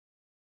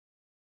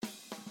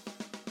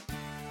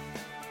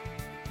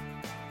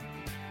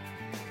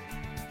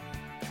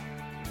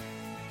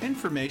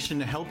Information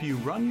to help you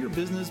run your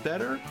business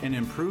better and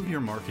improve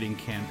your marketing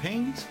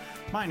campaigns.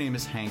 My name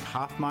is Hank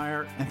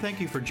Hoffmeyer, and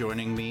thank you for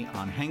joining me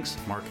on Hank's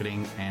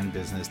Marketing and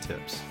Business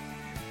Tips.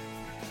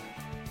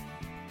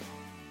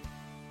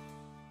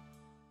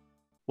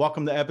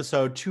 Welcome to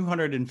episode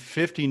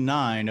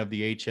 259 of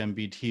the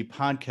HMBT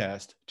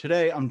podcast.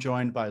 Today, I'm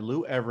joined by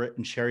Lou Everett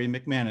and Sherry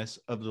McManus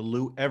of the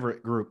Lou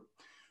Everett Group.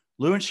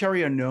 Lou and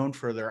Sherry are known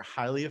for their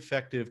highly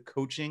effective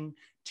coaching,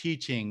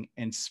 teaching,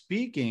 and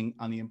speaking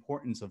on the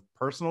importance of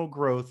personal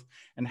growth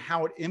and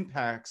how it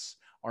impacts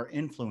our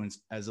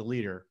influence as a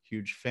leader.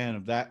 Huge fan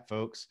of that,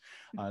 folks.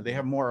 They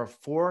have more of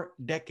 4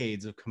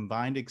 decades of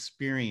combined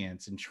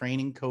experience in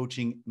training,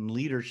 coaching, and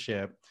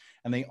leadership.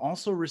 And they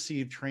also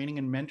receive training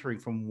and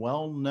mentoring from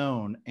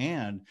well-known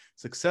and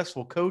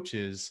successful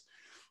coaches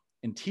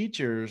and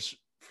teachers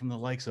from the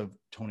likes of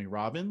Tony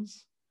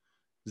Robbins,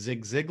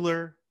 Zig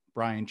Ziglar,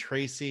 Brian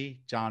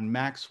Tracy, John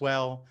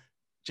Maxwell,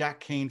 Jack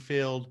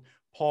Canfield,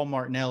 Paul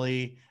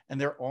Martinelli, and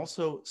they're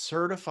also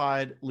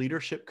certified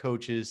leadership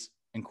coaches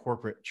and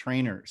corporate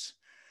trainers.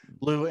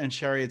 Lou and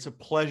Sherry, it's a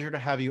pleasure to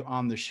have you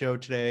on the show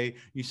today.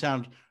 You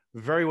sound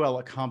very well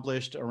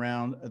accomplished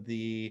around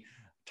the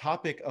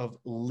topic of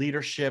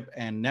leadership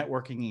and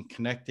networking and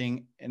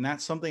connecting. And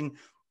that's something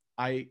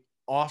I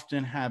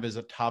often have as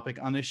a topic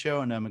on this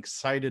show. And I'm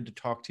excited to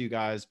talk to you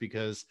guys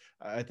because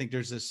I think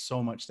there's just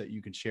so much that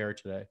you can share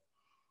today.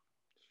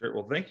 Sure.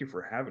 Well, thank you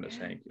for having us,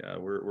 Hank.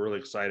 We're really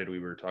excited. We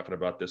were talking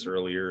about this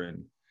earlier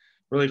and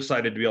really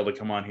excited to be able to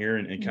come on here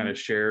and kind of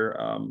share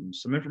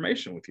some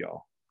information with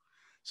y'all.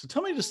 So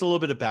tell me just a little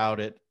bit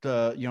about it.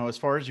 As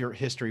far as your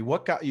history,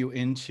 what got you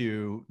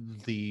into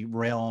the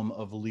realm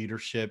of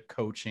leadership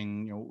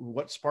coaching?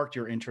 What sparked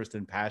your interest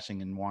and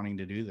passion in wanting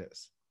to do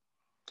this?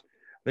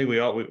 I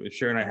think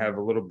Sherry and I have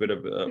a little bit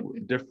of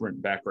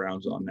different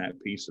backgrounds on that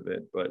piece of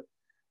it, but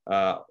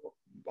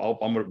I'm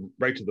going to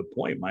right to the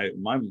point. My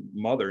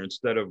mother,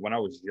 when I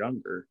was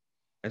younger,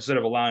 instead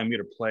of allowing me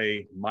to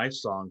play my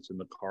songs in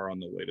the car on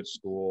the way to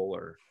school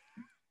or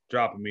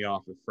dropping me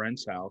off at a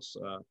friend's house,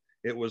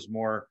 it was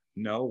more,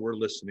 no, we're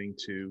listening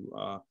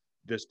to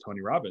this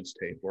Tony Robbins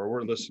tape, or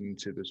we're listening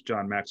to this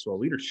John Maxwell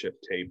leadership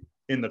tape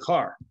in the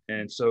car.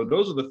 And so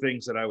those are the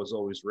things that I was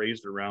always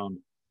raised around,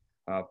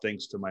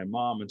 thanks to my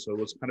mom. And so it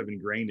was kind of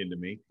ingrained into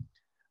me.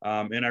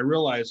 And I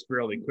realized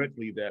fairly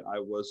quickly that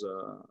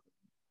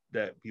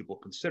that people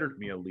considered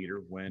me a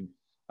leader when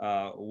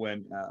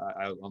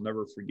I'll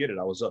never forget it.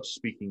 I was up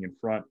speaking in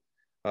front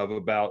of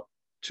about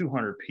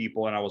 200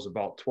 people, and I was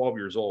about 12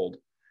 years old.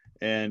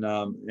 And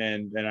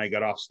I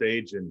got off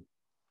stage, and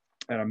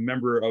a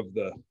member of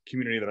the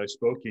community that I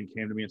spoke in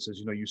came to me and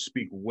says, you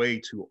speak way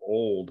too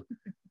old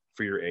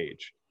for your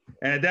age.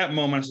 And at that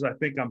moment, I said, I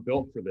think I'm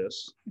built for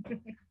this.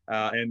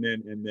 And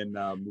then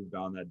moved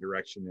on that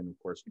direction. And of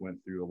course, went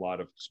through a lot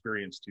of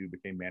experience too,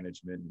 became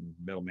management and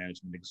middle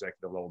management,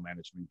 executive level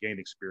management, gained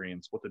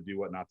experience, what to do,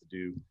 what not to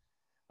do.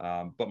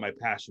 But my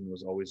passion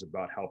was always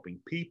about helping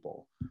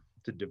people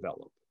to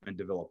develop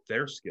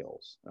their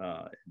skills,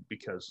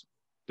 because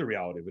the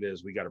reality of it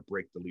is we got to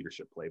break the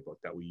leadership playbook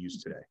that we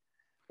use today.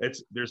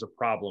 There's a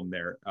problem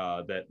there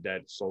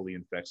that slowly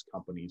infects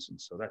companies. And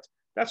so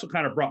that's what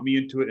kind of brought me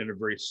into it in a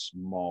very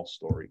small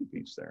story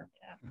piece there.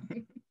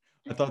 Yeah.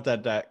 I thought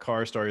that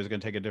car story was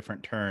going to take a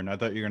different turn. I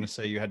thought you were going to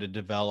say you had to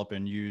develop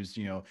and use,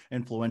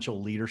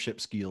 influential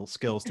leadership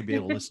skills to be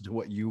able to listen to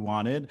what you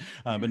wanted.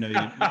 But no, you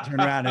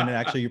turn around and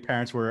actually your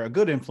parents were a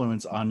good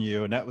influence on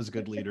you, and that was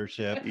good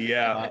leadership.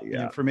 Yeah.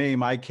 And for me,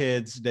 my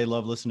kids, they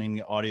love listening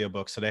to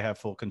audiobooks, so they have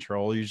full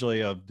control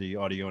usually of the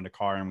audio in the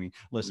car, and we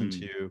listen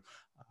to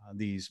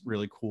these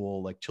really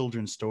cool like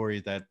children's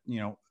stories that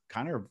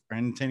kind of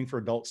entertaining for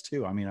adults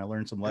too. I mean, I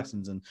learned some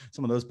lessons in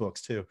some of those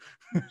books too.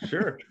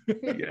 Sure.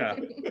 Yeah.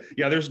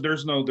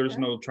 There's no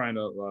trying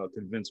to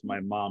convince my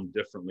mom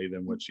differently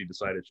than what she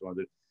decided she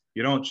wanted.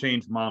 You don't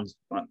change mom's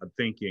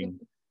thinking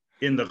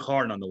in the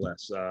car,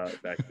 nonetheless.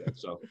 Back then.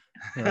 So.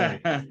 Right.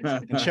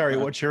 And Sherry,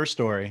 what's your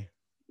story?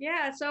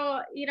 Yeah.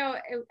 So,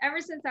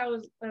 ever since I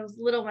was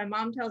little, my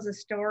mom tells a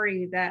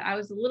story that I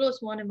was the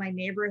littlest one in my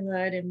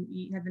neighborhood, and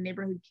you have the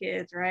neighborhood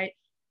kids, right?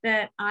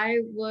 That I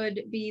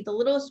would be the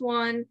littlest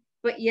one,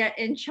 but yet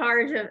in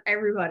charge of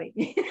everybody.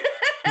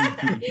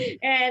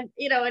 And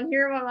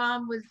here my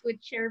mom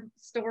would share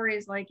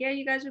stories like, yeah,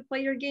 you guys would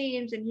play your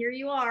games, and here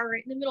you are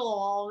right in the middle of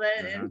all of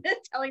it, and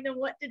telling them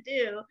what to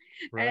do.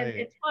 Right. And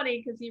it's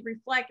funny because you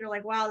reflect, you're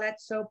like, wow,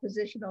 that's so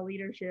positional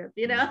leadership,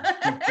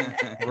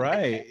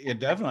 Right. Yeah,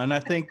 definitely. And I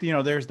think,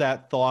 there's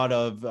that thought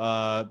of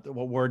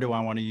what word do I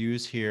want to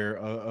use here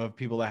of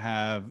people that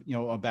have,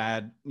 a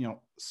bad,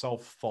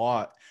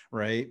 self-thought,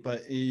 right?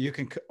 But you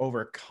can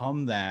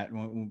overcome that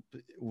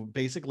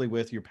basically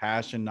with your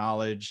passion,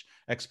 knowledge,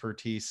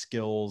 expertise,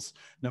 skills,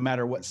 no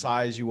matter what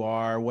size you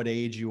are, what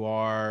age you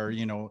are,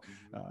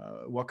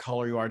 what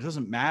color you are, it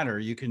doesn't matter.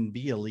 You can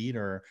be a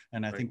leader.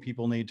 And I think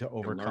people need to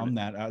overcome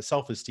that.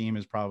 Self-esteem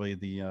is probably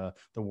the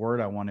word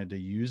I wanted to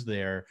use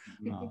there.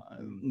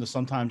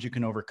 Sometimes you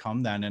can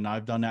overcome that. And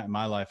I've done that in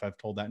my life. I've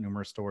told that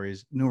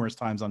numerous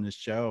times on this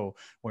show,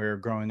 where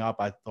growing up,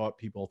 I thought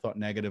people thought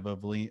negative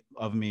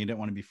of love me, didn't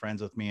want to be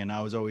friends with me. And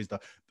I was always the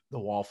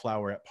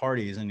wallflower at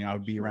parties, and I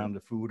would be around the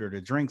food or the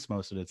drinks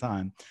most of the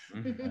time.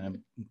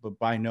 But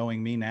by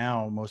knowing me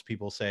now, most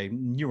people say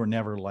you were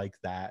never like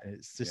that.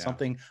 It's just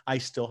something I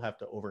still have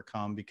to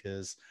overcome,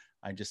 because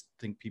I just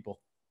think people,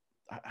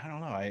 I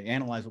don't know, I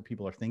analyze what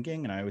people are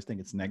thinking, and I always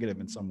think it's negative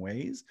in some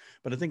ways.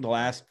 But I think the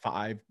last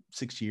 5-6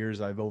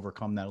 years, I've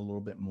overcome that a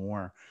little bit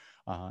more.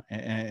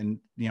 And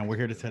we're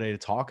here today to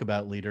talk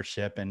about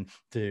leadership and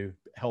to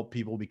help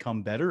people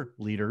become better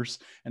leaders.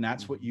 And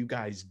that's what you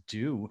guys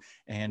do.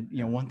 And,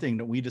 one thing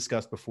that we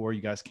discussed before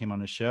you guys came on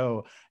the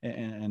show,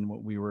 and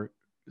what we were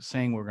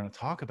saying we're going to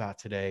talk about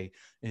today,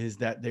 is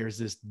that there's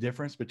this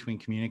difference between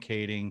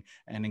communicating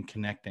and in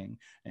connecting.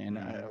 And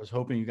I was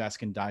hoping you guys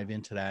can dive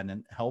into that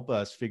and help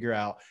us figure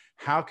out,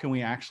 how can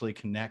we actually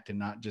connect and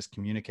not just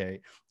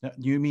communicate? Do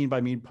you mean by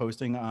me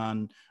posting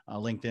on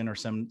LinkedIn or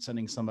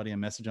sending somebody a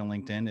message on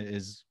LinkedIn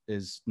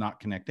is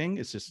not connecting?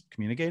 It's just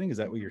communicating. Is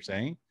that what you're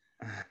saying?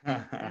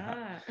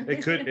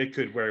 It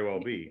could very well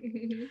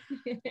be.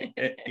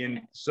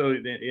 And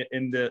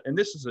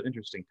this is an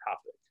interesting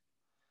topic,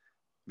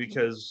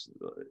 because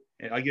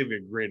I'll give you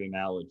a great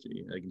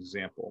analogy, like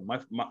example.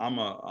 I'm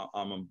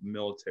a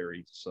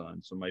military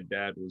son, so my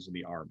dad was in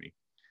the Army,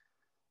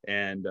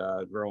 and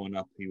growing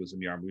up, he was in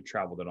the Army. We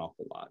traveled an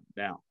awful lot.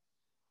 Now,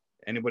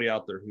 anybody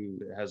out there who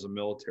has a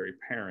military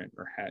parent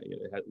or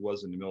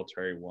was in the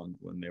military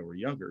when they were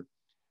younger,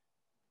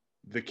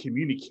 the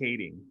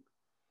communicating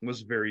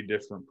was very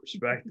different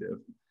perspective.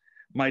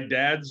 My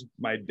dad's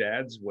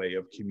way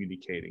of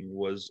communicating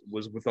was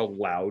with a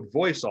loud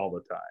voice all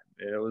the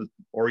time.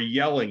 Or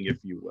yelling, if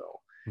you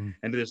will.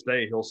 And to this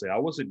day, he'll say, I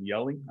wasn't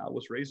yelling, I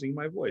was raising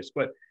my voice.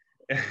 But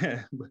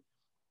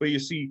you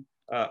see,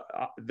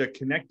 the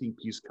connecting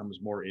piece comes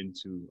more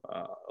into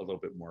a little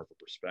bit more of a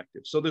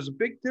perspective. So there's a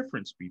big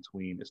difference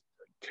between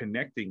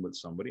connecting with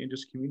somebody and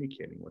just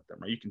communicating with them.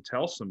 Right? You can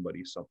tell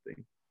somebody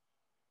something,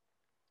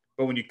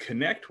 but when you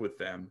connect with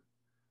them,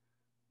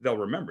 they'll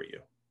remember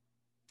you.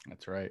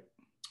 That's right.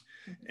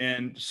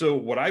 And so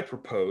what I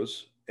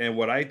propose and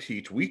what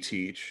we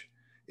teach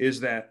is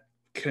that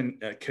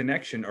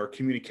connection or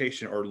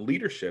communication or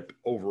leadership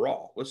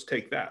overall. Let's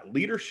take that.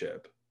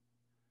 Leadership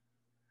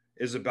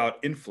is about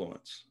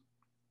influence.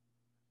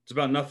 It's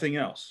about nothing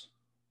else.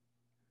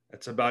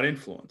 It's about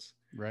influence.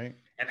 Right.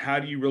 And how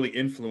do you really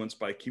influence?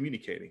 By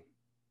communicating,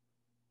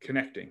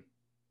 connecting,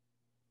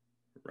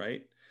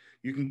 right?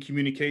 You can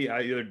communicate.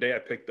 The other day I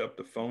picked up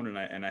the phone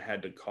and I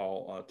had to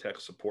call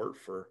tech support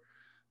for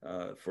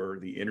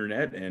the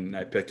internet, and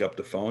I pick up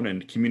the phone,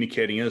 and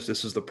communicating is,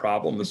 this is the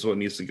problem, this is what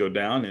needs to go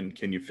down, and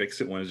can you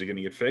fix it? When is it going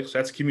to get fixed?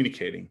 That's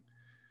communicating,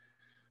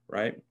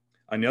 right?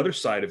 On the other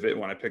side of it,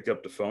 when I pick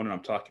up the phone and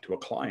I'm talking to a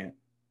client,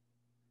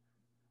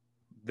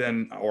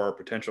 then, or a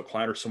potential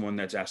client or someone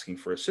that's asking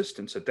for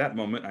assistance, at that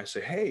moment I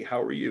say, hey,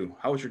 how are you?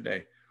 How was your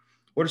day?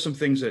 What are some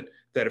things that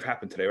have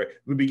happened today? Right?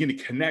 We begin to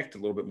connect a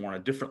little bit more on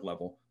a different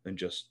level than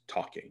just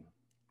talking.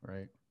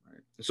 Right.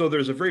 So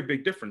there's a very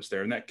big difference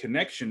there, and that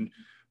connection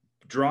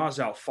draws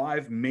out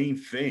 5 main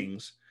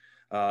things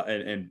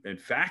and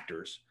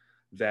factors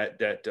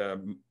that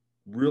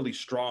really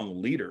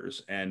strong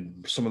leaders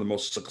and some of the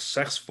most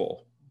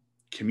successful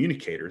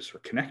communicators or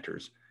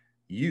connectors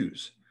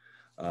use.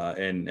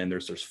 And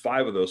there's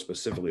 5 of those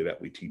specifically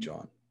that we teach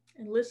on.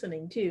 And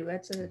listening too.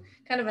 That's a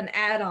kind of an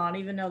add-on,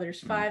 even though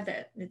there's 5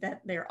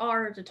 that there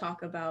are to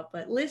talk about,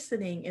 but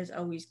listening is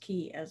always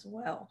key as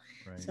well.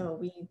 Right.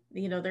 So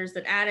there's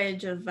that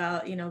adage of,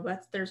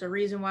 but there's a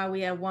reason why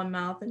we have 1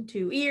 mouth and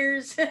 2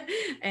 ears.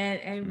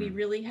 and we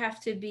really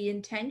have to be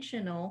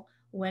intentional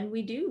when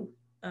we do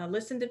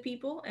listen to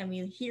people, and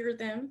we hear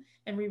them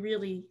and we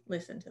really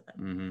listen to them.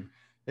 Mm-hmm.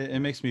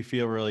 It makes me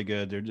feel really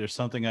good. There's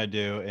something I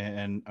do,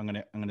 and I'm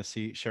gonna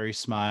see Sherry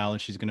smile,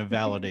 and she's gonna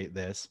validate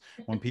this.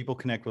 When people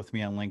connect with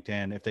me on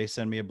LinkedIn, if they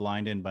send me a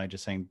blind invite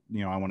just saying,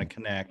 I want to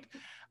connect,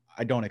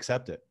 I don't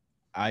accept it.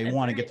 I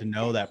want to get to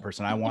know that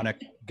person. I want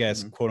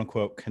to quote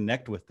unquote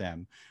connect with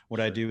them.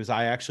 What I do is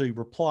I actually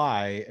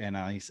reply, and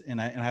I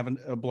have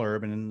a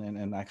blurb,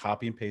 and I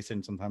copy and paste it,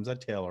 and sometimes I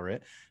tailor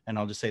it, and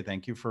I'll just say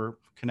thank you for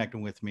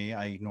connecting with me.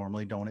 I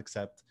normally don't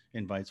accept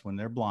invites when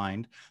they're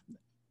blind.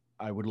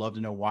 I would love to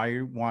know why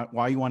you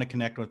want to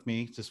connect with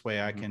me. This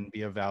way I can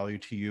be of value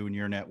to you and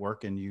your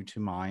network, and you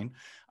to mine.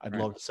 I'd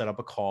love to set up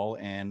a call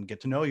and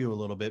get to know you a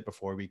little bit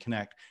before we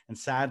connect. And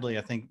sadly,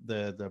 I think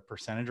the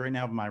percentage right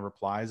now of my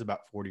reply is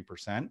about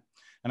 40%.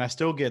 And I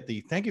still get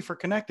the thank you for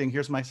connecting.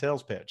 Here's my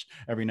sales pitch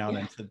every now and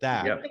then to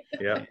that.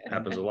 Yeah,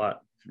 happens a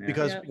lot. Yeah.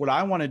 Because what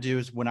I want to do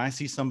is, when I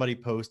see somebody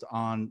post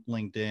on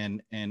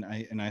LinkedIn and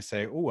I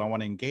say, oh, I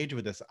want to engage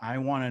with this, I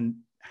want to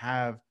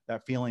have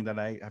that feeling that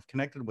I have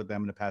connected with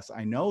them in the past.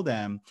 I know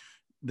them,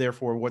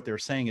 therefore what they're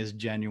saying is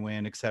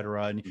genuine,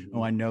 etc. And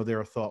I know they're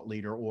a thought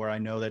leader, or I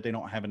know that they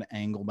don't have an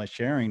angle by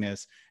sharing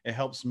this. It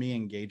helps me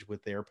engage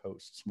with their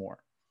posts more.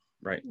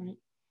 Right.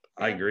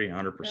 I agree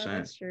 100%. Yeah,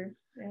 that's true.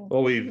 Yeah.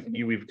 Well,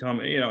 we've come,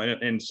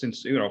 and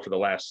since, for the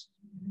last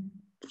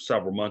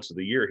several months of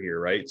the year here,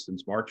 right?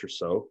 Since March or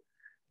so,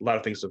 a lot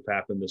of things have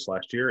happened this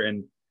last year,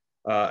 and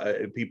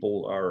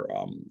people are,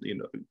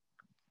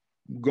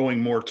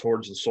 going more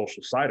towards the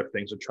social side of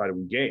things and try to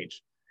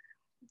engage.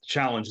 The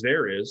challenge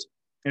there is,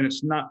 and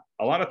it's not,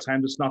 a lot of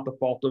times it's not the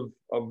fault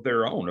of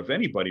their own, of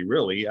anybody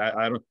really.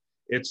 I don't,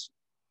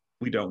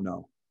 we don't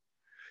know.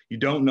 You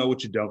don't know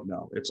what you don't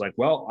know. It's like,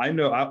 well, I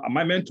know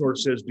my mentor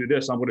says do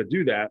this, I'm going to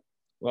do that.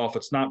 Well, if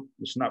it's not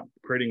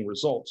creating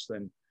results,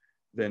 then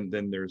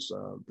there's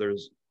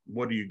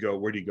where do you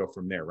go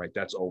from there, right?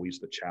 That's always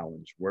the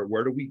challenge.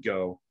 Where do we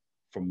go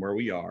from where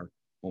we are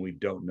when we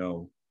don't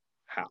know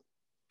how?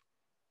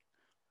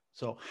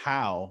 So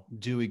how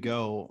do we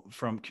go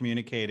from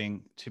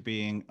communicating to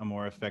being a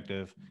more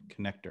effective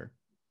connector?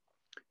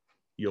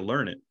 You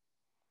learn it.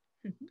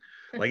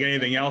 Like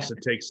anything else, it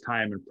takes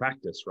time and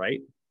practice,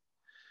 right?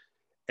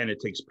 And it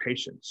takes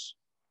patience,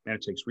 and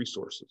it takes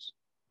resources.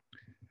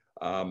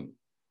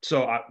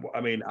 So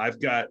I mean, I've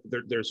got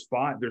there's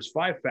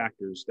five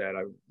factors that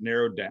I've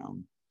narrowed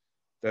down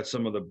that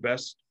some of the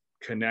best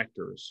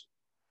connectors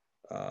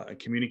and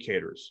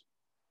communicators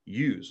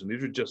use, and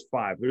these are just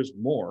five. There's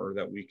more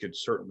that we could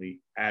certainly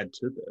add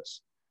to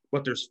this,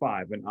 but there's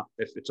five, and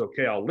if it's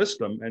okay, I'll list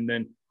them, and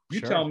then you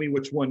Sure. tell me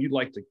which one you'd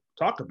like to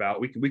talk about.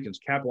 We can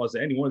capitalize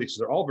on any one of these.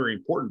 They're all very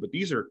important, but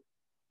these are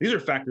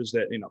factors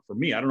that, for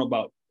me, I don't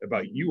know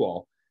about you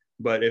all,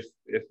 but if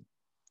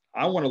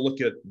I want to look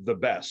at the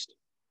best,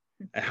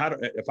 and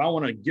if I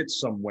want to get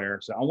somewhere,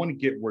 so I want to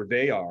get where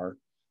they are,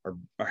 or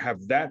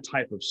have that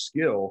type of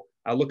skill,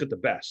 I look at the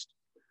best.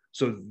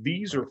 So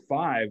these are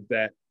five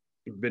that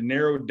have been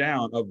narrowed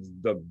down of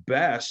the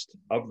best,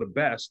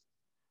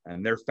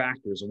 and their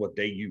factors and what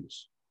they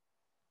use,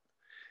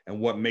 and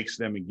what makes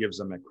them and gives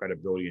them that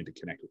credibility and to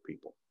connect with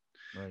people.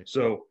 Right.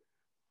 So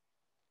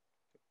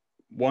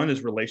one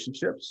is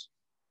relationships.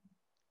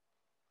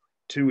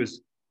 Two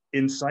is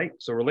insight.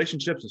 So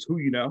relationships is who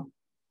you know.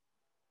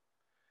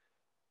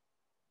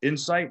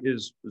 Insight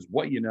is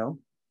what you know.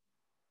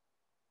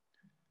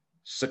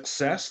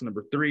 Success,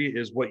 number three,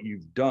 is what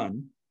you've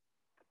done.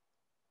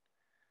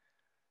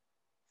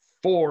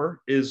 Four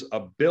is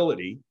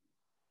ability,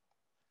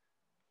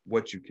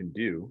 what you can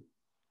do.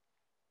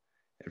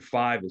 And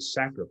five is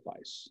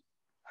sacrifice,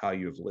 how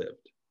you have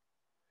lived.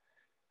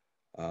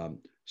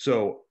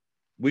 So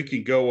we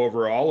can go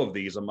over all of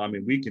these. I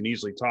mean, we can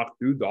easily talk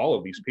through all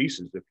of these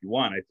pieces if you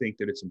want. I think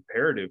that it's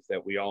imperative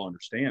that we all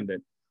understand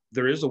that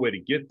there is a way to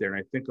get there.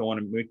 And I think I want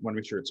to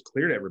make sure it's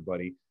clear to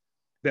everybody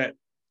that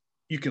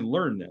you can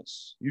learn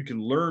this. You can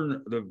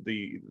learn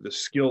the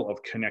skill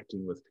of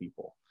connecting with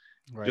people.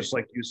 Right. Just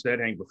like you said,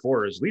 Hank,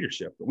 before, is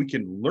leadership. We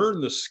can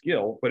learn the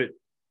skill, but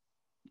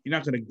you're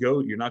not going to go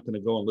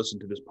and listen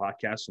to this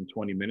podcast in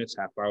 20 minutes,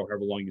 half hour,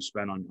 however long you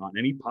spend on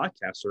any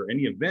podcast or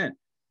any event,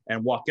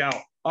 and walk out,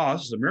 oh,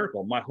 this is a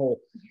miracle.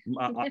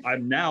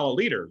 I'm now a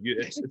leader.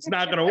 It's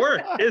not going to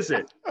work, is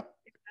it?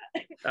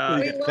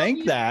 You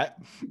think that.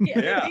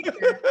 Yeah.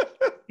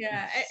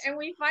 Yeah. And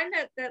we find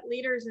that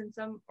leaders in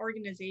some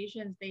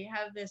organizations, they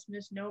have this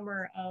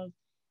misnomer of,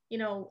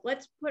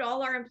 let's put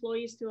all our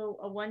employees to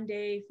a 1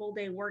 day, full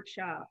day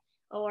workshop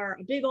or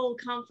a big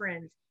old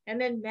conference. And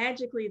then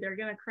magically they're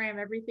going to cram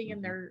everything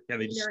in their,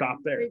 they just stop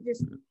there.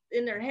 Just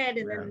in their head.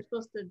 And then they're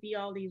supposed to be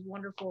all these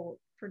wonderful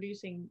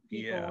producing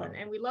people. Yeah.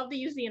 And we love to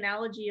use the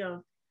analogy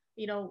of,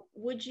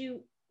 would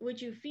you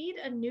feed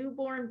a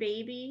newborn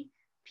baby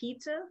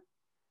pizza?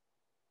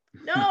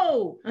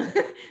 No.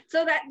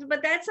 But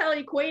that's how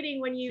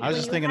equating when you. I was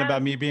just thinking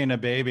about me being a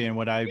baby, and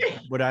would I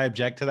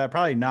object to that?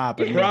 Probably not.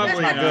 But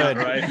probably not good,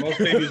 right? Most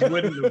babies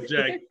wouldn't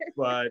object,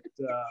 but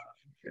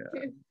yeah.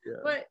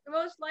 But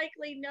most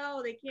likely,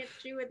 no, they can't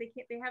chew it.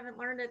 They haven't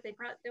learned it. They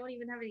probably don't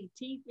even have any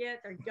teeth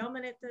yet. They're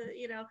gumming it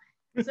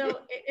to, So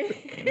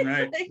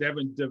right, they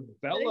haven't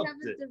developed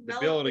the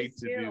ability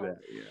to do that.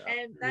 Yeah.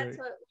 And that's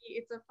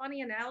it's a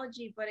funny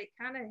analogy, but it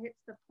kind of hits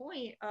the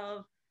point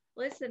of,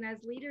 listen,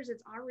 as leaders,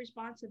 it's our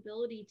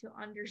responsibility to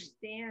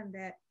understand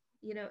that,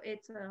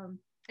 it's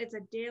a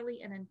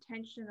daily and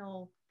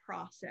intentional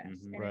process,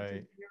 and right.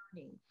 It's a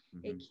journey.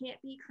 It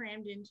can't be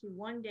crammed into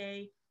 1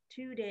 day,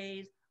 2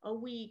 days, a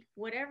week,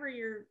 whatever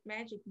your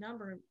magic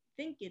number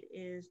think it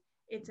is.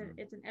 It's an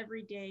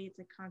everyday, it's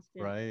a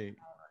constant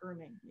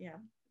grooming. Yeah.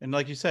 And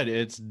like you said,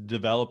 it's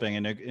developing.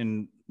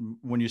 And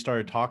when you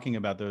started talking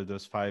about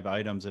those 5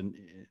 items and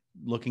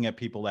looking at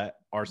people that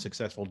are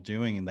successful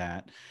doing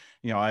that,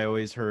 I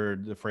always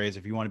heard the phrase,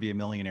 if you want to be a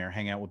millionaire,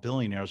 hang out with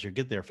billionaires, you'll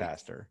get there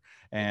faster.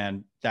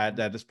 And that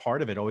is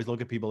part of it. Always look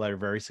at people that are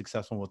very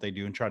successful in what they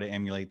do and try to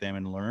emulate them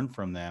and learn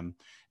from them.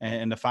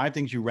 And the 5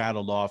 things you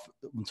rattled off,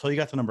 until you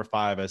got to number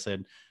 5, I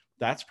said,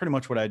 that's pretty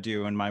much what I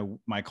do in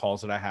my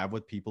calls that I have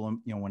with people,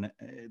 when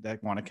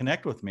that want to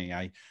connect with me.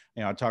 I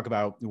talk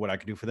about what I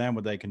can do for them,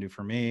 what they can do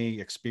for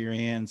me,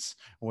 experience,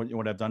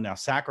 what I've done now,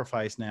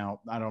 sacrifice.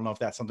 Now, I don't know if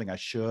that's something I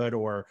should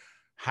or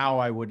how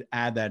I would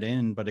add that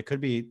in, but it could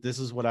be, this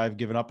is what I've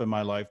given up in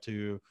my life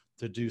to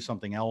do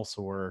something else,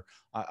 or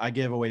I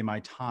give away my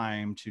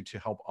time to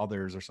help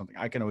others or something.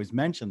 I can always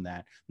mention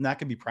that, and that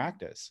can be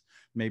practice.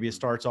 Maybe it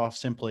starts off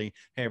simply,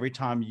 hey, every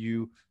time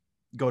you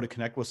go to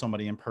connect with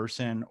somebody in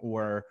person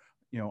or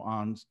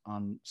on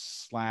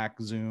Slack,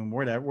 Zoom,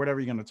 whatever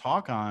you're going to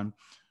talk on,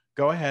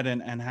 go ahead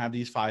and have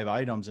these 5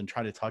 items and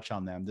try to touch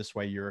on them. This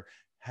way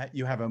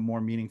you have a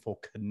more meaningful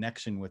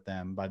connection with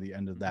them by the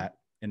end of that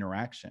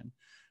interaction.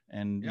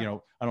 And, you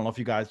know, I don't know if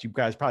you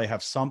guys probably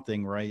have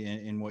something, right,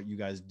 in what you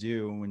guys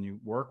do when you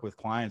work with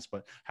clients,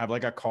 but have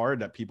like a card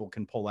that people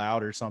can pull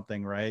out or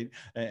something, right?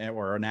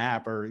 Or an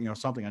app or, you know,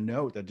 something, a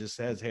note that just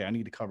says, hey, I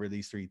need to cover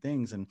these 3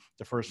 things. And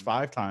the first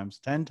 5 times,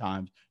 10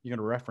 times, you're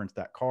going to reference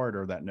that card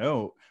or that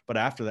note. But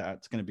after that,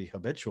 it's going to be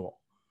habitual.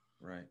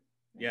 Right.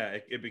 Yeah.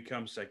 It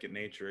becomes second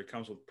nature. It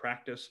comes with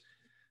practice.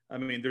 I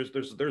mean, there's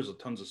a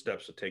tons of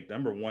steps to take.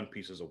 Number one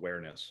piece is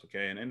awareness.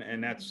 Okay.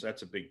 And that's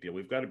a big deal.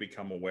 We've got to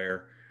become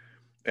aware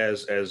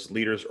as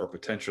leaders or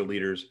potential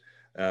leaders,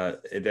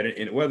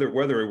 that whether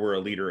we're a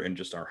leader in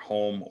just our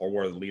home, or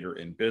we're a leader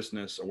in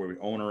business, or where we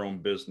own our own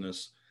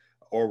business,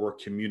 or we're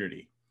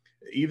community,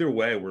 either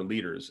way, we're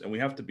leaders, and we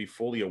have to be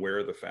fully aware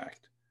of the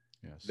fact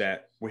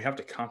that we have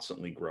to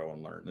constantly grow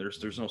and learn.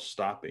 There's no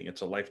stopping. It's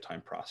a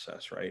lifetime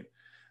process, right?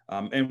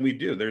 And we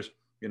do. There's,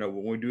 you know,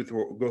 when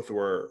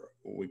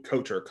we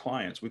coach our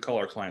clients, we call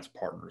our clients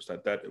partners.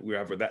 That we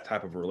have that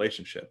type of a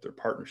relationship. They're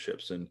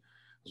partnerships, and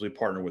as we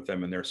partner with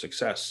them in their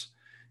success.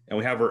 And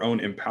we have our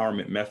own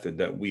empowerment method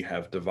that we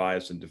have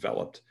devised and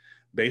developed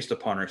based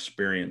upon our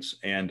experience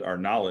and our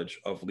knowledge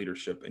of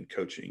leadership and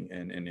coaching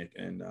and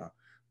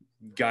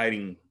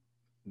guiding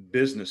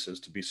businesses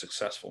to be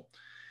successful.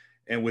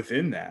 And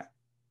within that,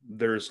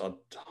 there's a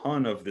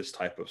ton of this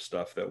type of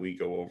stuff that we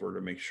go over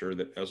to make sure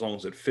that as long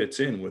as it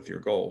fits in with your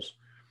goals.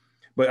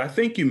 But I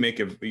think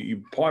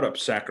you brought up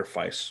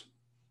sacrifice.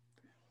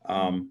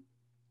 And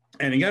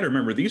you got to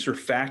remember, these are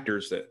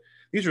things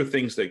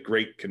that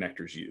great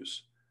connectors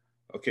use.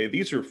 Okay,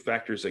 these are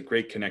factors that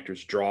great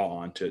connectors draw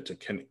on to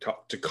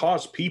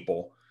cause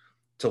people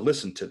to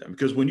listen to them.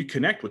 Because when you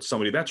connect with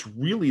somebody, that's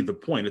really the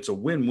point. It's a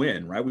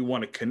win-win, right? We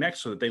want to connect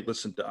so that they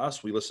listen to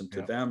us, we listen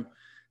to them,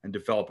 and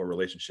develop a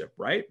relationship,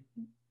 right?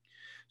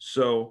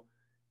 So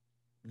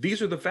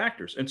these are the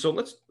factors. And so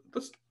let's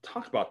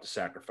talk about the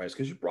sacrifice,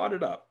 because you brought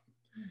it up,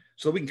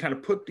 so we can kind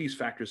of put these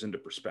factors into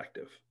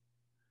perspective.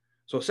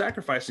 So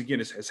sacrifice, again,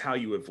 is how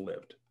you have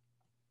lived.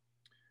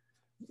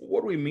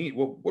 What do we mean?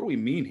 What do we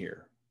mean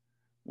here?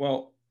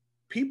 Well,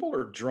 people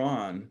are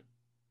drawn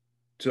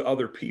to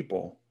other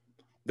people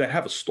that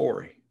have a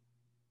story.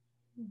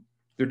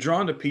 They're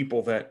drawn to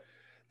people that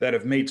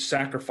have made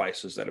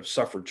sacrifices, that have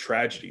suffered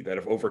tragedy, that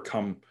have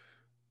overcome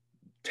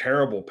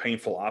terrible,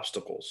 painful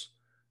obstacles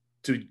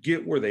to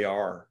get where they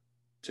are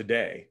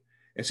today.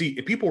 And see,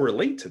 if people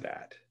relate to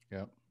that.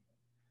 Yep.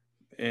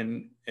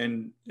 And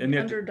the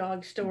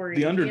underdog story.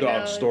 The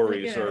underdog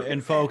stories are.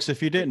 And folks,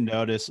 if you didn't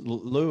notice,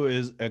 Lou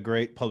is a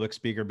great public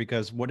speaker,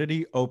 because what did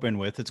he open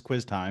with? It's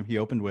quiz time. He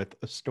opened with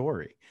a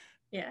story.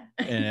 Yeah.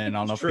 And I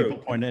don't know if people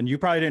pointed, and you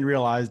probably didn't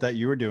realize that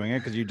you were doing it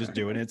because you just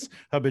do it. It's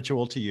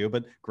habitual to you,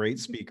 but great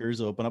speakers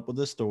open up with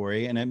a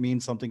story and it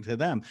means something to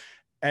them.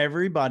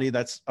 Everybody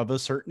that's of a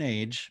certain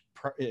age,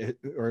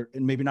 or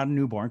maybe not a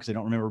newborn because they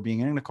don't remember being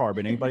in a car,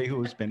 but anybody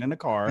who has been in a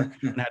car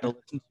and had to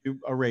listen to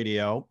a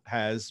radio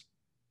has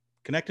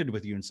connected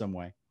with you in some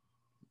way.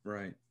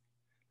 Right.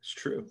 It's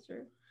true. That's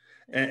true.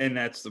 And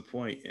that's the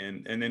point.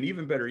 And then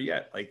even better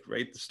yet, like,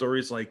 right, the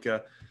stories like,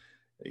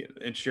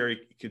 and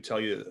Sherry could tell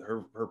you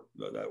her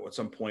at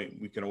some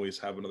point, we can always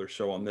have another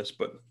show on this,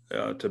 but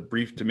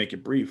to make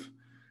it brief,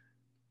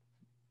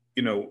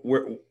 you know,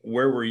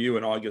 where were you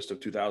in August of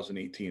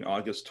 2018,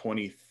 August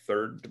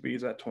 23rd to be,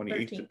 is that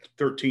 28th,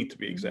 13th to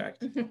be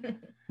exact.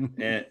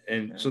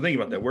 and so think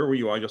about that. Where were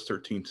you August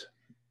 13th?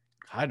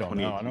 I don't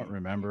know. I don't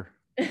remember.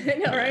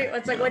 No, right?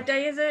 It's like, what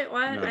day is it?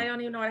 What? No. I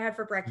don't even know what I had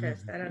for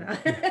breakfast. I don't know.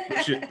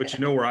 but you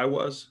know where I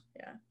was?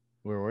 Yeah.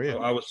 Where were you?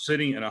 I was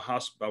sitting in a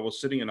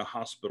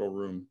hospital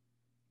room,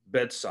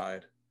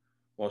 bedside,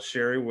 while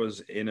Sherry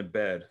was in a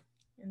bed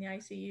in the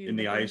ICU. In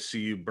the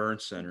ICU burn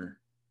center,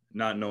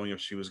 not knowing if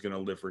she was going to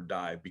live or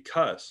die,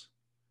 because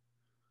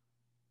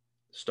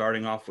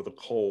starting off with a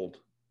cold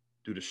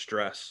due to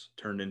stress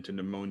turned into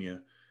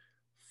pneumonia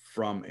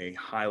from a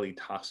highly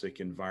toxic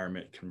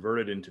environment,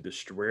 converted into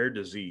this rare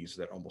disease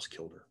that almost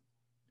killed her.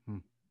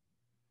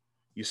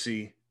 You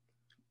see,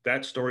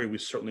 that story we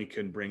certainly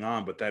can bring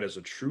on, but that is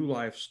a true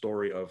life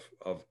story of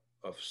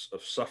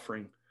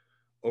suffering,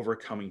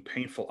 overcoming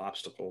painful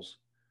obstacles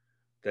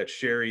that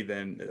Sherry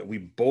we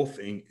both,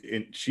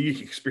 she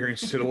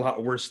experienced it a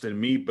lot worse than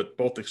me, but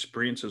both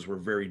experiences were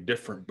very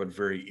different, but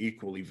very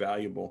equally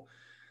valuable,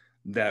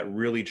 that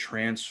really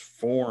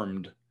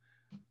transformed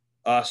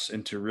us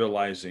into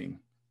realizing,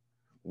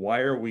 why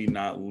are we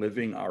not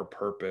living our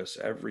purpose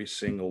every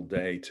single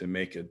day to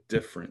make a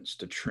difference,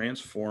 to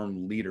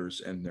transform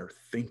leaders and their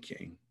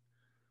thinking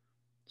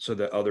so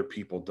that other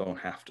people don't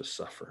have to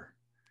suffer?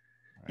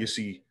 Right. You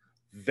see,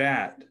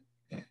 that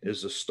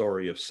is a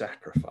story of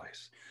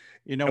sacrifice.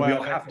 You know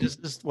what? This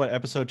is what,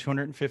 episode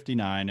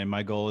 259, and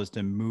my goal is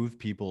to move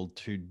people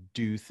to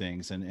do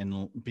things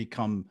and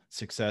become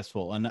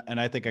successful. And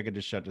I think I could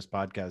just shut this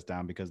podcast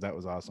down because that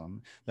was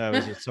awesome. That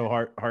was just so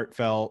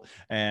heartfelt.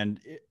 And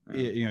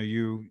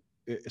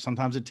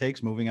sometimes it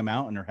takes moving a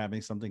mountain or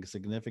having something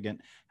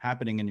significant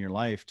happening in your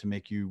life to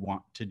make you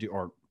want to do,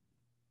 or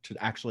to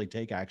actually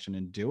take action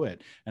and do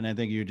it. And I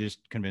think you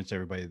just convinced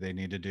everybody they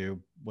need to do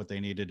what they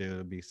need to do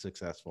to be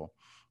successful.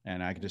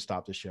 And I can just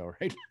stop the show,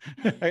 right?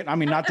 I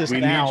mean, not just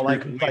now,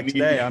 like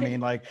today. I mean,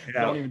 like,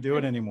 don't even do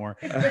it anymore.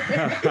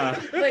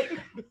 Like,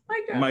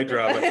 mic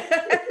drop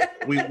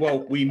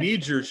it. We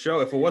need your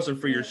show. If it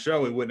wasn't for your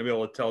show, we wouldn't be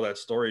able to tell that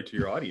story to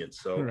your audience.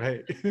 So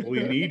right.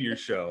 We need your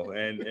show.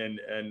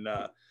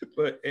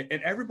 But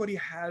everybody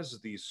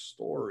has these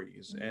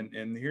stories.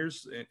 And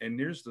here's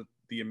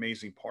the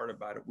amazing part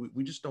about it.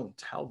 We just don't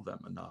tell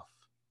them enough.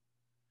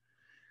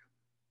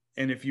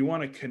 And if you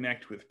want to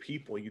connect with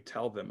people, you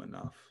tell them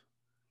enough.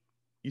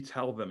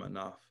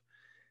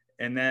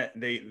 And that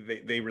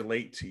they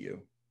relate to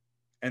you.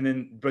 And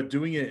then, but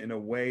doing it in a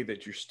way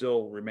that you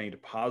still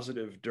remained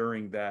positive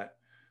during that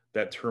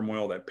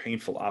turmoil, that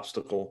painful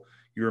obstacle.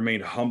 You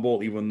remained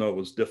humble, even though it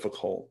was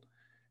difficult.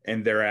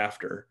 And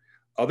thereafter,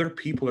 other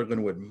people are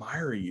going to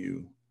admire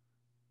you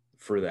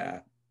for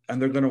that.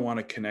 And they're going to want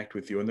to connect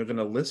with you, and they're going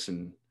to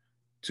listen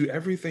to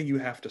everything you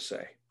have to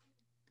say.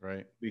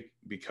 Right.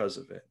 Because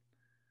of it.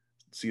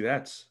 See,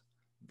 that's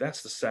the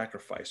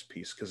sacrifice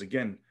piece. Because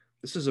again,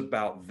 this is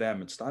about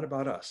them. It's not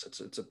about us.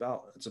 It's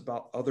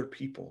about other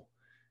people.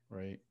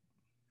 Right.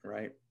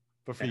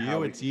 But for and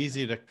you, it's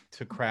easy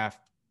to craft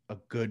a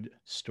good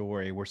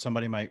story where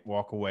somebody might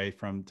walk away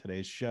from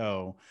today's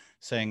show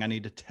saying, I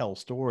need to tell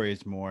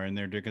stories more. And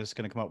they're just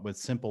going to come up with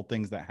simple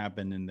things that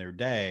happen in their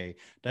day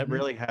that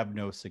really have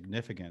no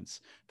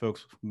significance.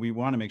 Folks, we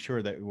want to make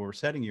sure that we're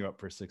setting you up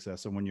for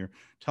success. So when you're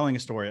telling a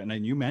story, and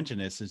then you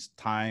mentioned this, is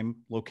time,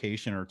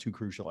 location are two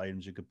crucial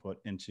items you could put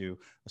into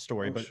a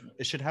story, but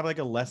it should have like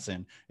a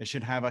lesson. It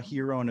should have a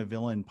hero and a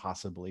villain,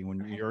 possibly.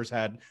 When yours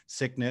had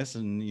sickness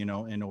and,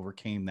 and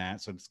overcame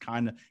that. So it's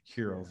kind of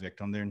hero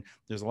victim.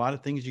 There's a lot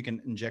of things you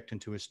can inject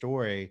into a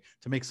story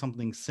to make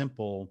something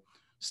simple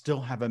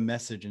still have a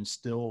message and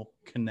still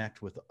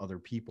connect with other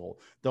people.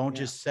 Don't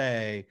just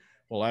say,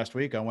 well, last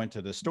week I went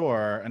to the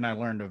store and I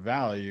learned the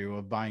value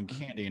of buying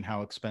candy and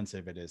how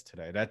expensive it is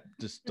today. That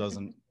just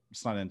doesn't,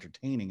 it's not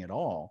entertaining at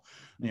all.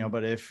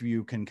 But if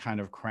you can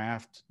kind of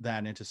craft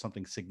that into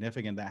something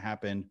significant that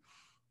happened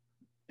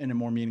in a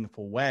more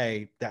meaningful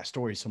way, that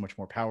story is so much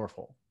more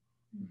powerful.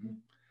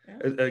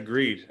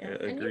 Agreed.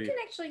 And you can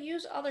actually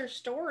use other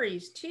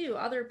stories too,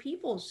 other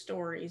people's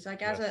stories,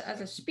 like as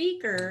a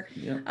speaker,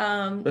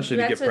 especially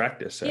to get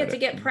practice. To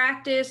get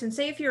practice. And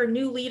say if you're a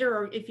new leader,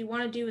 or if you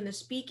want to do in the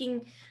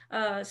speaking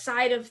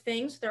side of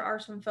things, there are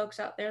some folks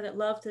out there that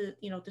love to,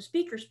 the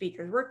speakers.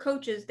 We're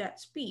coaches that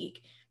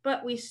speak,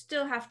 but we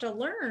still have to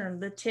learn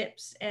the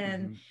tips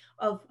and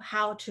of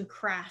how to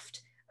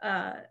craft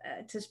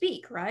to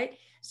speak, right?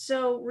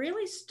 So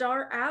really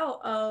start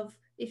out of,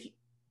 if you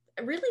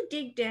really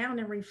dig down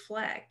and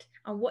reflect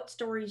on what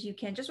stories you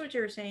can, just what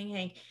you were saying,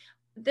 Hank,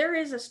 there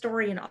is a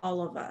story in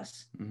all of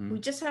us. We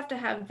just have to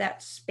have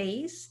that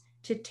space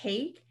to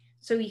take,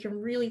 so you can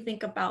really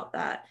think about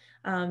that.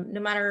 No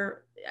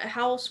matter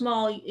how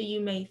small you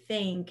may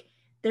think,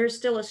 there's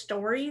still a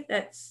story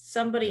that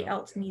somebody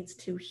else needs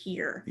to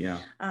hear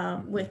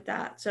with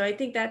that. So I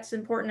think that's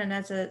important. And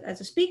as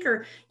a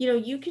speaker,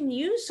 you can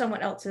use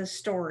someone else's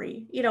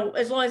story,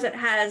 as long as it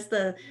has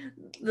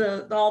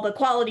all the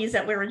qualities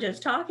that we were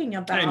just talking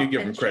about. And you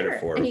give them credit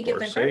for it, of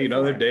course. Hey,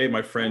 another day,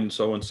 my friend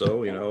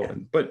so-and-so,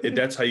 but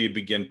that's how you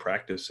begin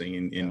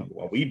practicing.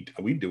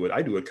 We do it.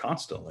 I do it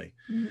constantly.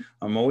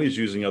 I'm always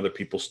using other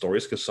people's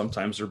stories because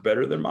sometimes they're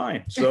better than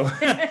mine. So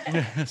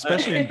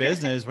especially in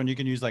business, when you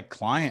can use like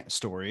client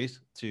stories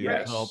to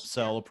help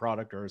sell a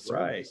product or a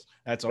service.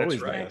 That's always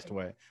the best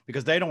way,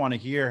 because they don't want to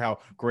hear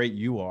how great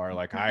you are.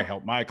 Like, I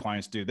help my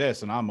clients do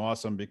this and I'm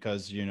awesome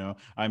because,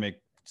 I make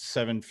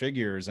 7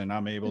 figures and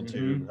I'm able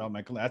to help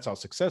my clients. That's how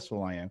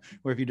successful I am.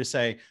 Where if you just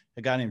say,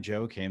 a guy named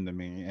Joe came to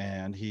me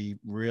and he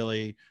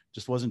really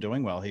just wasn't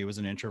doing well. He was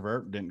an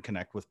introvert, didn't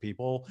connect with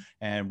people.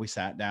 And we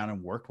sat down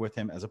and worked with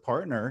him as a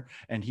partner,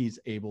 and he's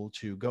able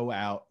to go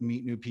out,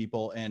 meet new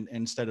people. And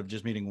instead of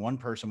just meeting one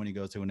person when he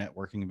goes to a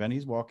networking event,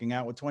 he's walking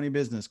out with 20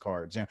 business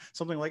cards.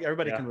 Something like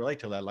everybody can relate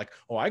to that. Like,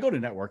 oh, I go to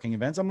networking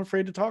events, I'm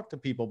afraid to talk to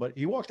people, but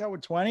he walked out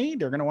with 20,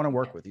 they're going to want to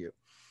work with you.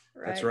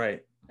 That's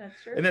right. That's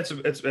true. And that's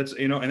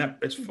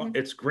it's fun.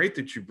 It's great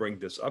that you bring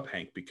this up,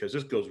 Hank, because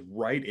this goes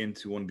right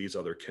into one of these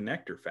other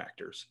connector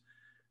factors,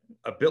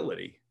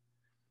 ability,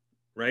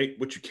 right?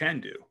 What you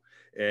can do.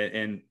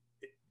 And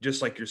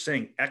just like you're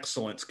saying,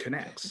 excellence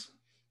connects,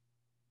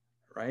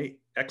 right?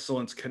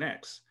 Excellence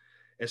connects.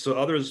 And so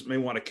others may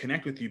want to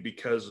connect with you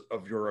because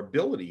of your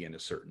ability in a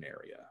certain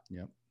area.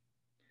 Yep.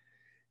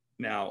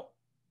 Now,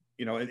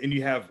 and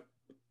you have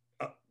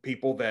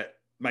people that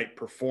might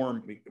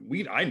perform.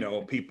 I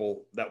know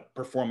people that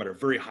perform at a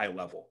very high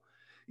level,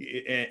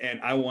 and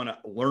I want to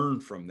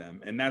learn from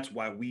them. And that's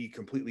why we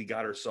completely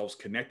got ourselves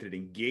connected,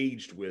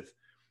 engaged with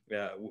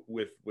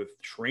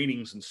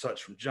trainings and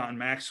such from John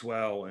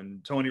Maxwell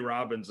and Tony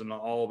Robbins and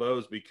all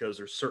those, because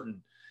there's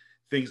certain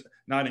things,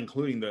 not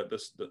including the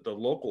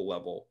local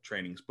level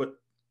trainings, but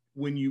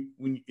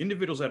when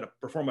individuals that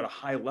perform at a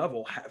high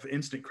level have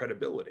instant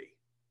credibility,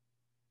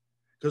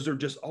 because they're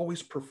just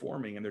always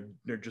performing, and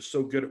they're just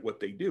so good at what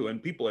they do,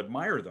 and people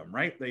admire them,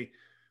 right? They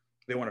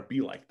want to be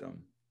like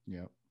them.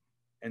 Yeah.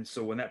 And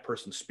so when that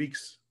person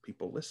speaks,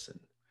 people listen.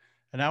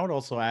 And I would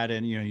also add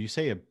in, you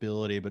say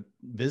ability, but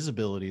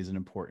visibility is an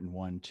important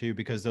one too,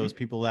 because those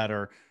people that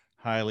are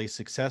highly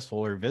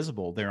successful are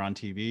visible. They're on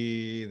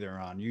TV, they're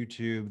on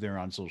YouTube, they're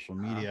on social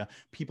media.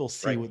 People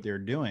see what they're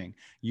doing.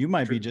 You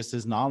might be just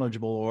as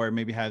knowledgeable or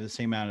maybe have the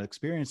same amount of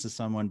experience as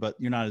someone, but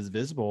you're not as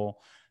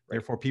visible.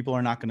 Therefore, people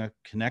are not going to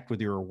connect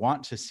with you or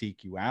want to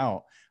seek you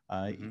out.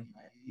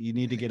 You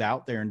need to get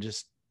out there and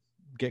just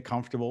get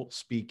comfortable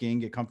speaking,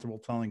 get comfortable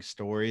telling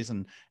stories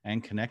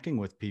and connecting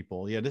with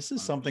people. Yeah, this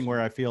is something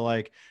where I feel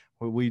like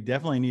we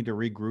definitely need to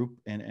regroup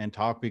and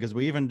talk, because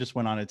we even just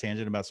went on a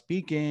tangent about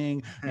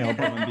speaking, above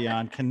and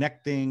beyond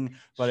connecting.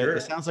 But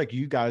it sounds like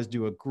you guys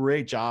do a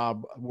great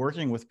job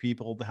working with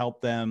people to help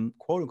them,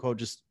 quote unquote,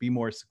 just be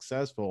more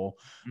successful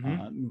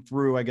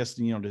through, I guess,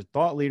 the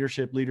thought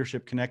leadership,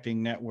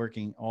 connecting,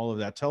 networking, all of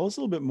that. Tell us a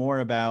little bit more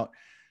about,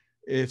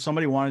 if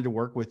somebody wanted to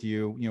work with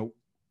you,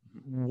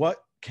 what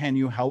can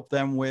you help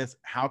them with?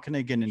 How can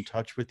they get in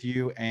touch with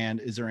you? And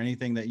is there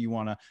anything that you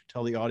want to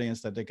tell the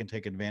audience that they can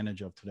take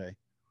advantage of today?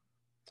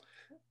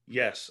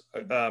 Yes.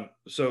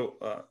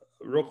 So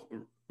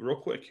real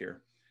quick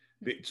here,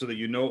 so that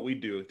you know what we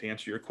do, to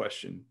answer your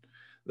question.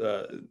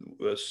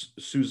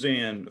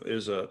 Suzanne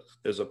is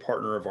a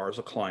partner of ours,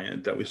 a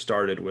client that we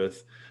started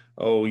with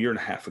a year and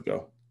a half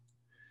ago.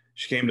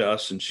 She came to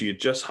us and she had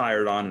just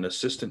hired on an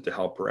assistant to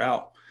help her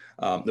out.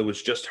 That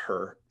was just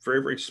her,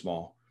 very, very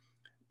small,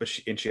 but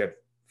she had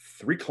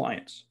 3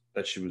 clients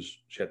she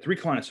had 3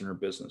 clients in her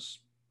business,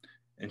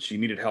 and she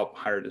needed help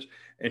hire this.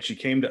 And she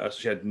came to us.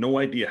 She had no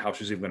idea how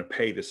she was even going to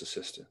pay this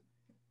assistant,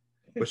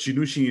 but she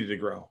knew she needed to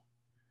grow.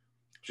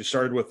 She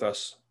started with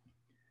us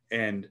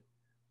and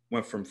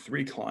went from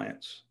 3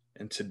 clients.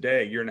 And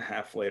today, a year and a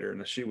half later,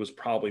 and she was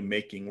probably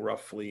making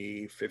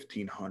roughly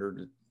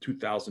 $1,500 to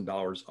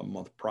 $2,000 a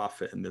month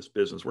profit in this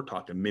business. We're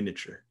talking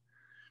miniature.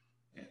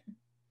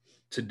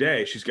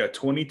 Today, she's got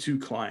 22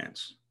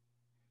 clients,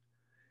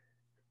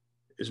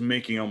 is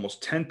making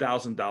almost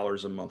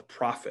 $10,000 a month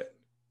profit,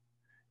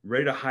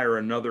 ready to hire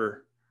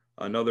another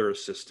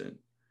assistant.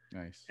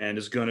 Nice. And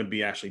is going to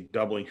be actually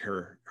doubling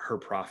her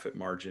profit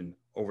margin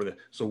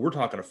so we're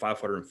talking a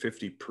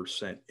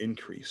 550%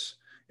 increase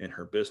in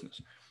her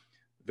business.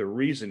 The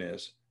reason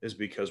is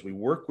because we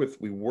work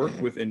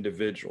with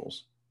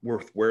individuals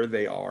with where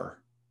they are.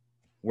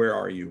 Where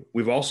are you?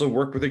 We've also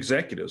worked with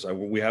executives.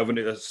 We have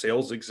a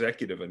sales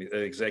executive, an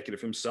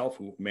executive himself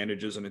who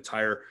manages the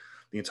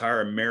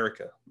entire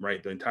America,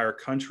 right? The entire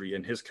country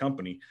and his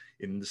company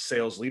in the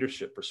sales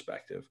leadership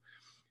perspective.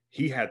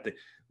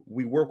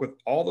 We work with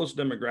all those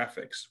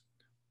demographics.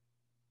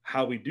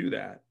 How we do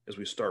that is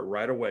we start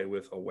right away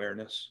with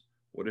awareness.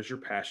 What is your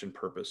passion,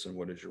 purpose, and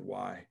what is your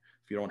why?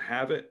 If you don't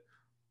have it,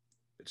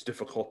 it's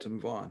difficult to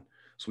move on.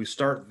 So we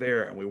start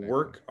there and we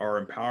work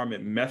our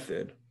empowerment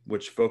method,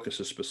 which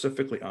focuses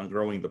specifically on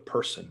growing the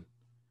person.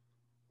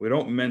 We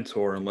don't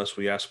mentor unless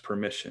we ask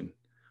permission.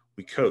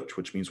 We coach,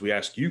 which means we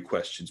ask you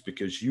questions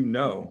because you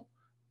know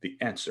the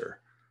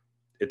answer.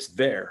 It's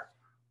there.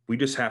 We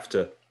just have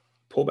to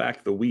pull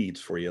back the weeds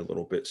for you a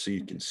little bit so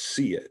you can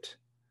see it.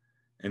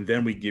 And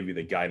then we give you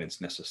the guidance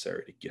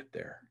necessary to get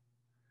there.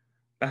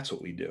 That's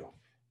what we do.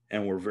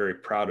 And we're very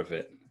proud of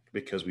it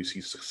because we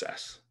see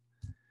success.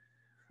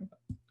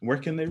 Where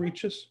can they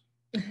reach us?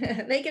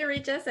 They can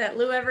reach us at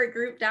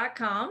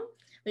loueverettgroup.com.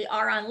 We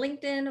are on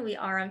LinkedIn, we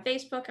are on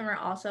Facebook, and we're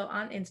also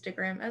on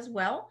Instagram as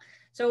well.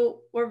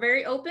 So we're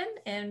very open,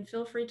 and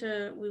feel free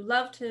we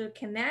love to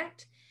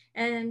connect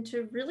and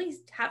to really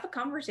have a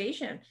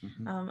conversation.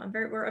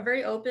 We're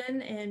very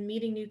open and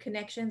meeting new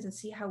connections and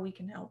see how we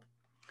can help.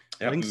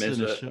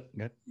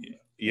 Yep,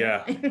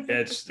 yeah,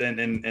 it's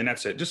and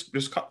that's it.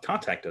 Just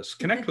contact us,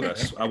 connect with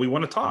us. We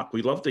want to talk.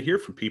 We love to hear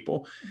from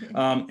people.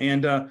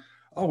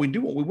 We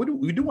do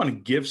want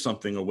to give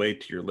something away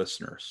to your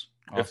listeners.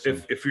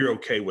 Awesome. If you're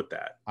okay with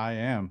that. I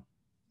am.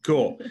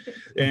 Cool.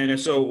 And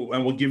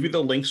we'll give you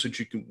the link so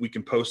that we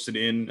can post it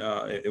in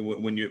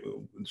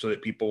so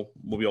that people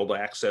will be able to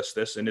access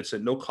this, and it's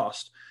at no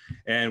cost.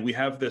 And we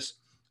have this.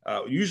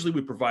 Usually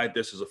we provide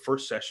this as a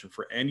first session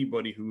for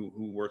anybody who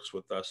works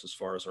with us, as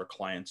far as our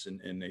clients,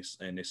 and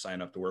they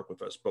sign up to work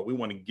with us. But we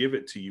want to give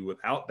it to you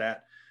without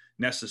that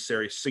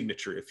necessary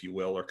signature, if you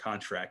will, or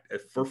contract,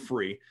 for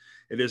free.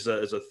 It is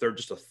just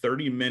a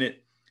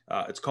 30-minute.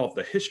 It's called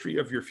The History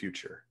of Your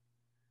Future.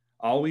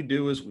 All we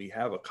do is we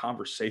have a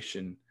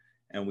conversation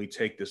and we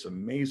take this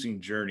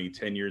amazing journey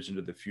 10 years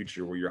into the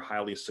future where you're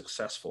highly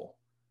successful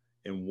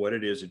in what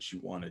it is that you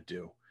want to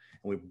do.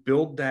 And we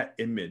build that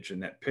image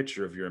and that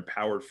picture of your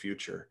empowered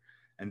future.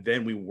 And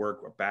then we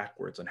work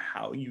backwards on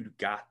how you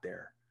got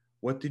there.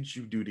 What did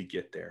you do to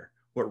get there?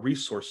 What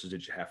resources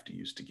did you have to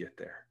use to get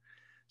there?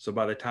 So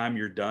by the time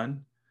you're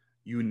done,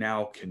 you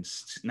now can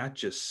not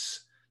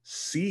just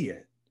see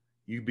it,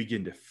 you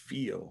begin to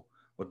feel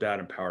what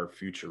that empowered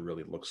future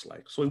really looks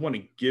like. So we want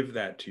to give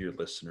that to your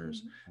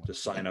listeners to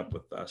sign up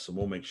with us, and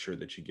we'll make sure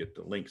that you get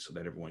the link so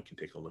that everyone can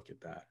take a look at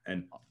that.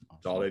 And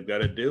all they've got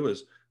to do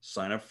is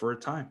sign up for a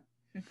time.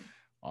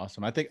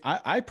 Awesome. I think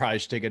I probably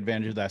should take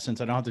advantage of that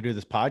since I don't have to do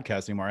this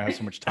podcast anymore. I have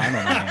so much time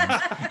on my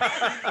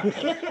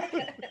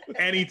hands.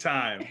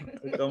 Anytime.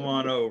 Come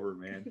on over,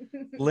 man.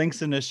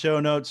 Links in the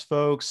show notes,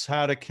 folks,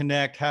 how to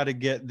connect, how to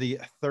get the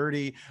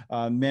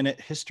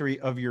 30-minute history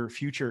of your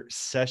future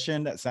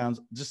session. That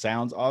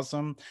sounds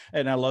awesome.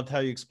 And I loved how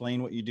you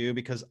explain what you do,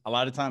 because a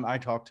lot of time I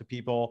talk to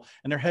people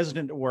and they're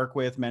hesitant to work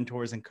with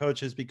mentors and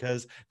coaches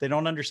because they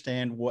don't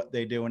understand what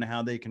they do and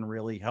how they can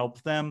really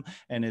help them.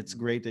 And it's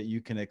great that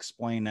you can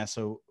explain that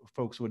so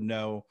folks would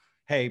know,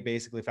 hey,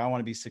 basically, if I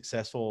want to be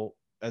successful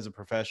as a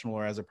professional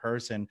or as a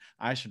person,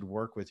 I should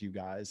work with you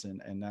guys.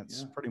 And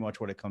that's pretty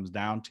much what it comes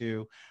down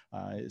to.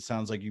 It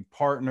sounds like you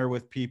partner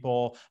with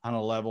people on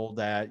a level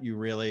that you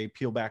really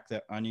peel back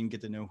the onion,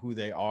 get to know who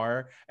they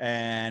are,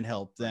 and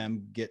help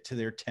them get to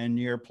their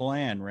 10-year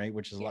plan, right?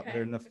 Which is a lot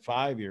better than a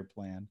 5-year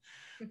plan.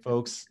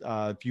 Folks,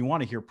 if you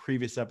want to hear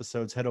previous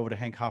episodes, head over to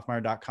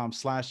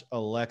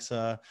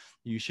hankhoffmeyer.com/Alexa.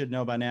 You should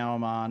know by now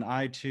I'm on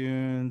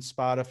iTunes,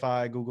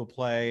 Spotify, Google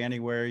Play,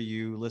 anywhere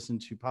you listen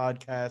to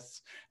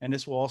podcasts. And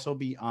this will also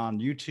be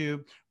on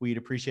YouTube. We'd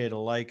appreciate a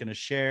like and a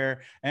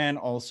share, and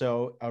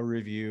also a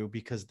review,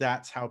 because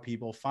that's how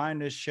people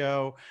find this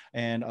show.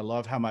 And I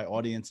love how my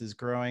audience is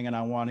growing, and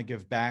I want to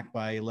give back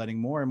by letting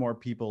more and more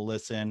people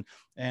listen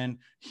and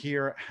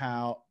hear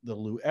how the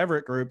Lou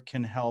Everett Group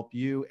can help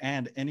you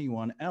and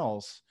anyone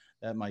else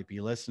that might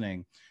be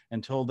listening.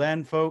 Until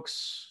then,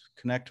 folks,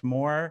 connect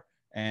more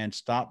and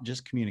stop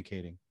just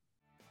communicating.